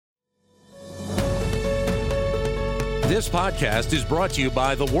This podcast is brought to you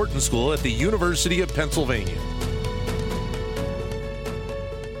by the Wharton School at the University of Pennsylvania.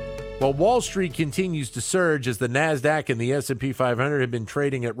 Well, Wall Street continues to surge as the NASDAQ and the S&P 500 have been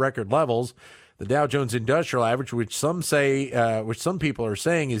trading at record levels. The Dow Jones Industrial Average, which some people are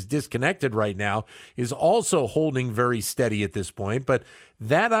saying is disconnected right now, is also holding very steady at this point. But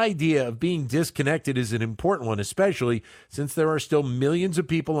that idea of being disconnected is an important one, especially since there are still millions of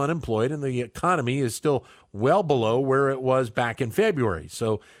people unemployed and the economy is still well below where it was back in February.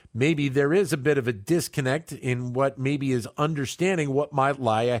 So maybe there is a bit of a disconnect in what maybe is understanding what might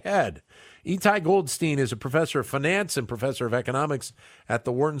lie ahead. Itai Goldstein is a professor of finance and professor of economics at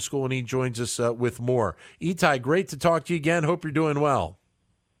the Wharton School, and he joins us with more. Itai, great to talk to you again. Hope you're doing well.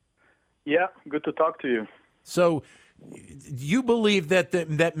 Yeah, good to talk to you. So you believe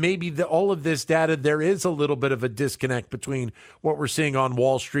that maybe all of this data, there is a little bit of a disconnect between what we're seeing on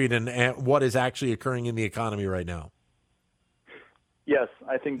Wall Street and what is actually occurring in the economy right now? Yes,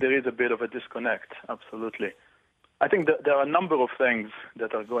 I think there is a bit of a disconnect, absolutely. I think that there are a number of things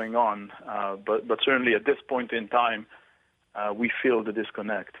that are going on, but certainly at this point in time, we feel the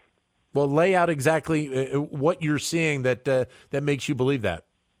disconnect. Well, lay out exactly what you're seeing that makes you believe that.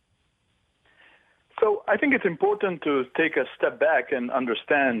 So I think it's important to take a step back and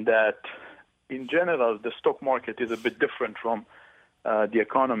understand that, in general, the stock market is a bit different from the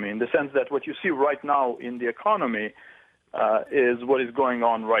economy, in the sense that what you see right now in the economy is what is going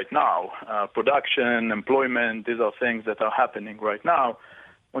on right now. Production, employment, these are things that are happening right now.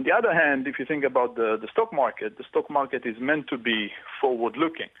 On the other hand, if you think about the stock market is meant to be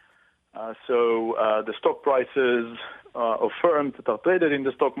forward-looking. So the stock prices of firms that are traded in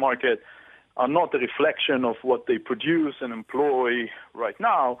the stock market are not a reflection of what they produce and employ right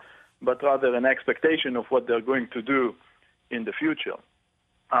now, but rather an expectation of what they're going to do in the future.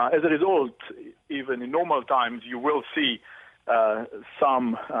 As a result, even in normal times, you will see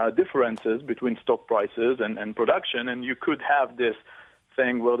some differences between stock prices and production, and you could have this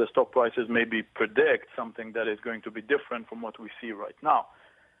thing where the stock prices maybe predict something that is going to be different from what we see right now.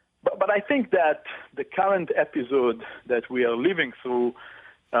 But I think that the current episode that we are living through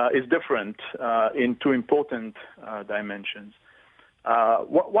is different in two important dimensions.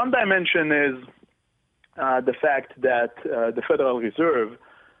 One dimension is the fact that the Federal Reserve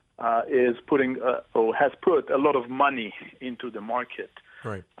is putting or has put a lot of money into the market.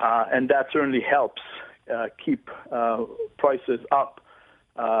 Right. And that certainly helps keep prices up,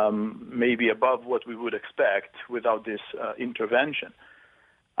 maybe above what we would expect without this intervention.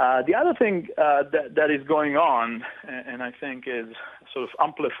 The other thing that is going on, and I think is sort of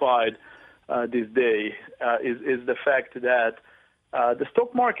amplified this day, is the fact that the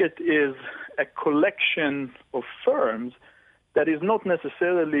stock market is a collection of firms that is not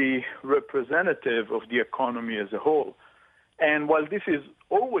necessarily representative of the economy as a whole. And while this is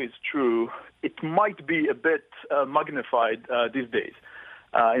always true, it might be a bit magnified these days.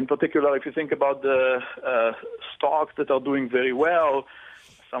 In particular, if you think about the stocks that are doing very well,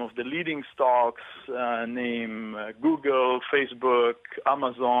 some of the leading stocks, name Google, Facebook,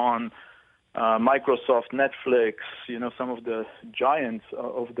 Amazon, Microsoft, Netflix, some of the giants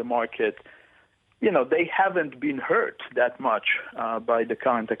of the market, they haven't been hurt that much by the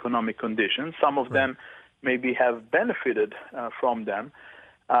current economic conditions. Some of them maybe have benefited from them.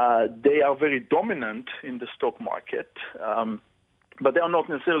 They are very dominant in the stock market, but they are not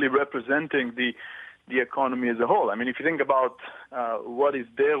necessarily representing the economy as a whole. I mean, if you think about what is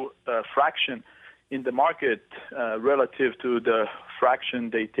their fraction in the market relative to the fraction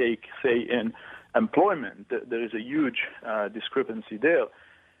they take, say, in employment, there is a huge discrepancy there.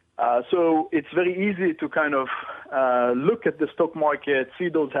 So it's very easy to kind of look at the stock market, see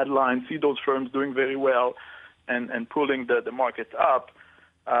those headlines, see those firms doing very well and pulling the market up.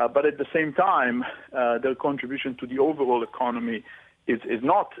 But at the same time, their contribution to the overall economy is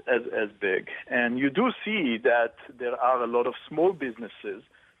not as big. And you do see that there are a lot of small businesses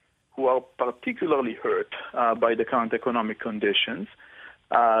who are particularly hurt by the current economic conditions.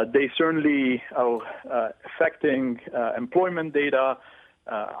 They certainly are affecting employment data,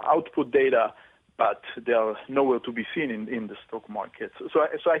 output data, but they are nowhere to be seen in the stock market. So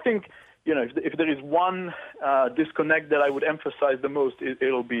I think, if there is one disconnect that I would emphasize the most,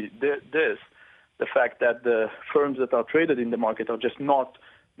 it'll be the fact that the firms that are traded in the market are just not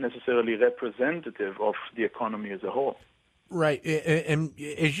necessarily representative of the economy as a whole. Right. And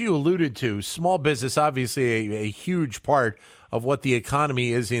as you alluded to, small business, obviously a huge part of what the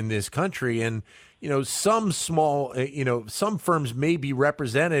economy is in this country. And, some some firms may be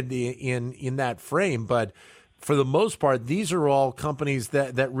represented in that frame, but for the most part, these are all companies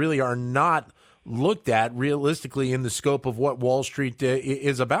that really are not looked at realistically in the scope of what Wall Street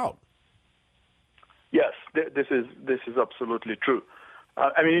is about. Yes, this is absolutely true.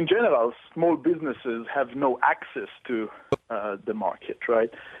 I mean, in general, small businesses have no access to the market, right?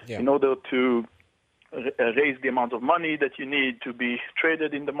 Yeah. In order to raise the amount of money that you need to be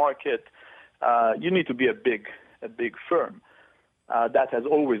traded in the market, you need to be a big firm. That has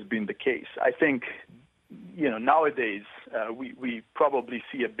always been the case. I think, nowadays we probably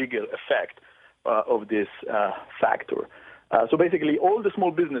see a bigger effect of this factor. So basically, all the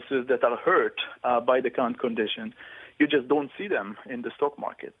small businesses that are hurt by the current conditions, you just don't see them in the stock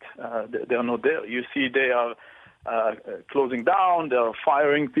market. They are not there. You see they are closing down, they are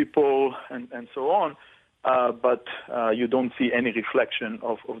firing people, and so on. But you don't see any reflection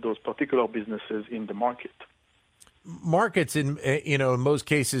of those particular businesses in the market. Markets, in most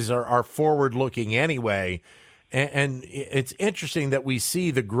cases, are forward-looking anyway. And it's interesting that we see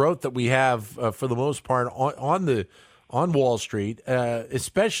the growth that we have, for the most part, on Wall Street,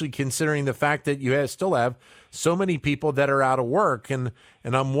 especially considering the fact that you still have so many people that are out of work. And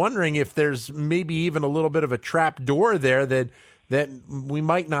I'm wondering if there's maybe even a little bit of a trap door there that we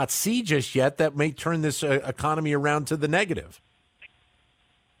might not see just yet that may turn this economy around to the negative.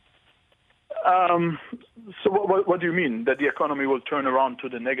 So what do you mean, that the economy will turn around to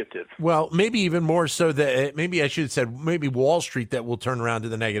the negative? Well, maybe even more so that maybe I should have said maybe Wall Street that will turn around to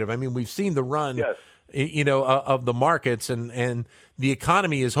the negative. I mean, we've seen the run. Yes. Of the markets, and the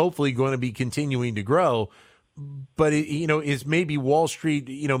economy is hopefully going to be continuing to grow. But, is maybe Wall Street,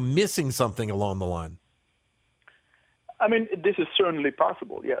 missing something along the line? I mean, this is certainly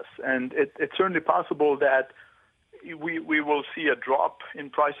possible, yes. And it's certainly possible that we will see a drop in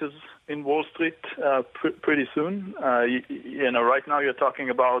prices in Wall Street pretty soon. Right now you're talking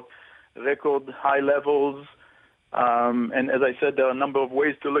about record high levels. And as I said, there are a number of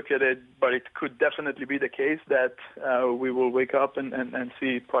ways to look at it, but it could definitely be the case that we will wake up and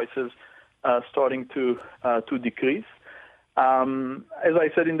see prices starting to decrease. As I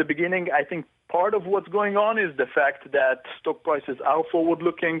said in the beginning, I think part of what's going on is the fact that stock prices are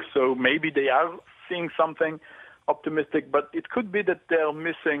forward-looking, so maybe they are seeing something optimistic, but it could be that they're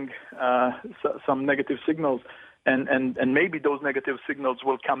missing some negative signals, and maybe those negative signals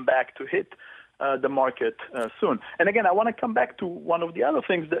will come back to hit the market soon. And again, I want to come back to one of the other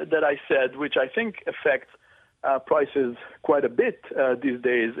things that I said, which I think affects prices quite a bit these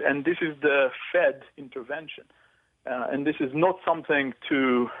days, and this is the Fed intervention. And this is not something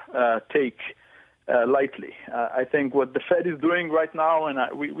to take lightly. I think what the Fed is doing right now, and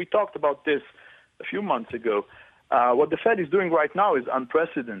we talked about this a few months ago, what the Fed is doing right now is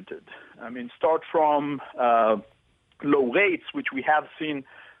unprecedented. I mean, start from low rates, which we have seen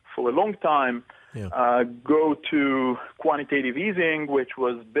for a long time, go to quantitative easing, which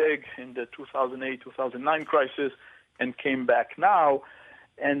was big in the 2008-2009 crisis and came back now,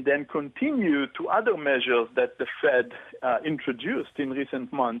 and then continue to other measures that the Fed introduced in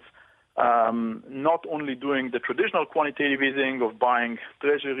recent months, not only doing the traditional quantitative easing of buying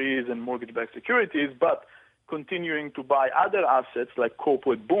treasuries and mortgage-backed securities, but continuing to buy other assets like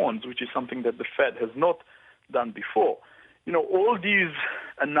corporate bonds, which is something that the Fed has not done before. All these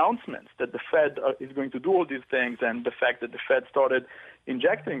announcements that the Fed is going to do all these things, and the fact that the Fed started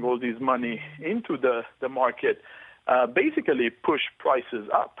injecting all this money into the market basically push prices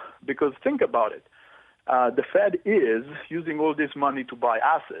up. Because think about it. The Fed is using all this money to buy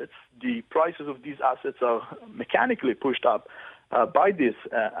assets. The prices of these assets are mechanically pushed up by this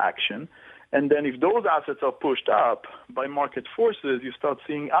action. And then if those assets are pushed up by market forces, you start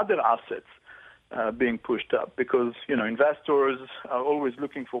seeing other assets being pushed up because, investors are always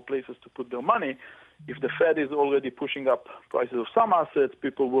looking for places to put their money. If the Fed is already pushing up prices of some assets,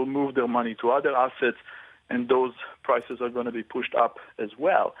 people will move their money to other assets, and those prices are going to be pushed up as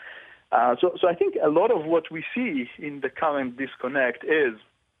well. So I think a lot of what we see in the current disconnect is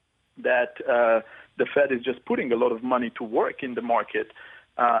that the Fed is just putting a lot of money to work in the market,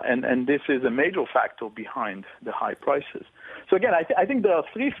 and this is a major factor behind the high prices. So again, I think there are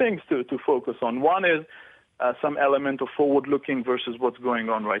three things to focus on. One is some element of forward-looking versus what's going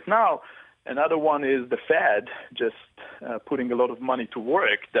on right now. Another one is the Fed just putting a lot of money to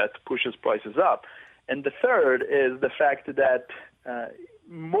work that pushes prices up. And the third is the fact that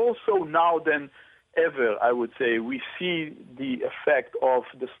more so now than ever, I would say, we see the effect of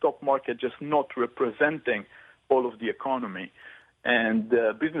the stock market just not representing all of the economy. And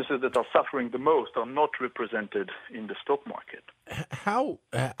businesses that are suffering the most are not represented in the stock market.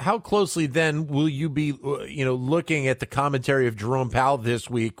 how closely then will you be, looking at the commentary of Jerome Powell this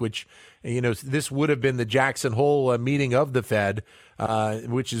week, which, this would have been the Jackson Hole meeting of the Fed,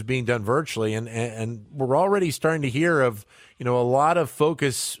 which is being done virtually. And we're already starting to hear of, a lot of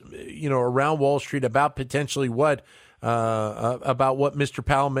focus, around Wall Street about potentially about what Mr.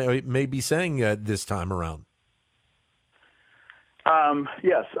 Powell may be saying this time around.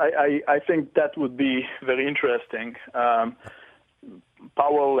 Yes, I think that would be very interesting.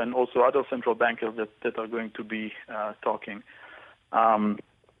 Powell and also other central bankers that are going to be talking.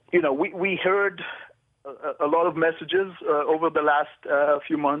 We heard a lot of messages over the last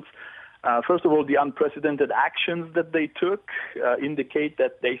few months. First of all, the unprecedented actions that they took indicate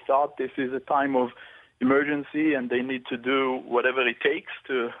that they thought this is a time of emergency and they need to do whatever it takes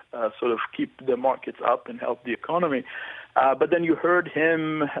to sort of keep the markets up and help the economy. But then you heard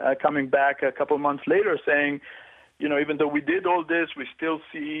him coming back a couple months later saying, even though we did all this, we still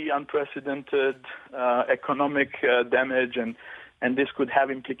see unprecedented economic damage and this could have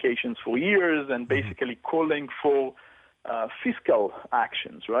implications for years, and basically calling for fiscal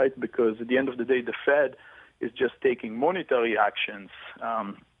actions, right? Because at the end of the day, the Fed is just taking monetary actions.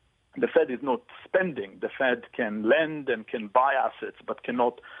 The Fed is not spending. The Fed can lend and can buy assets, but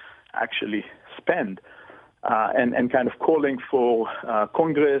cannot actually spend. And kind of calling for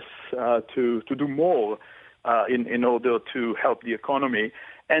Congress to do more in order to help the economy.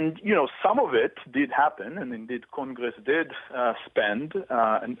 And, some of it did happen, and indeed Congress did spend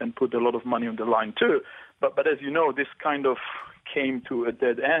and put a lot of money on the line too. But as you know, this kind of came to a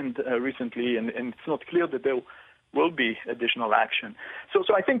dead end recently, and it's not clear that there will be additional action. So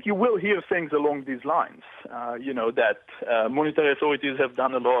I think you will hear things along these lines, that monetary authorities have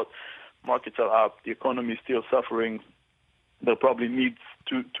done a lot. Markets are up. The economy is still suffering. There probably needs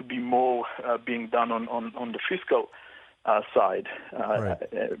to be more being done on the fiscal side. Right.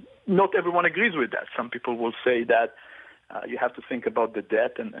 Not everyone agrees with that. Some people will say that you have to think about the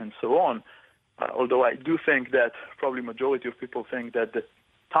debt and so on. Although I do think that probably majority of people think that the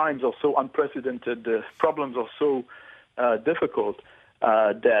times are so unprecedented, the problems are so difficult,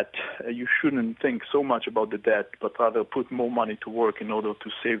 that you shouldn't think so much about the debt, but rather put more money to work in order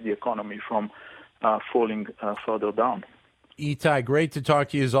to save the economy from falling further down. Itai, great to talk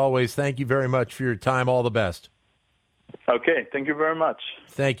to you as always. Thank you very much for your time. All the best. Okay, thank you very much.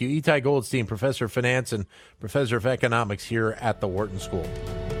 Thank you. Itai Goldstein, professor of finance and professor of economics here at the Wharton School.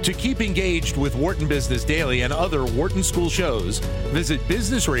 To keep engaged with Wharton Business Daily and other Wharton School shows, visit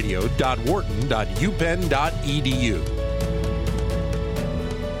businessradio.wharton.upenn.edu.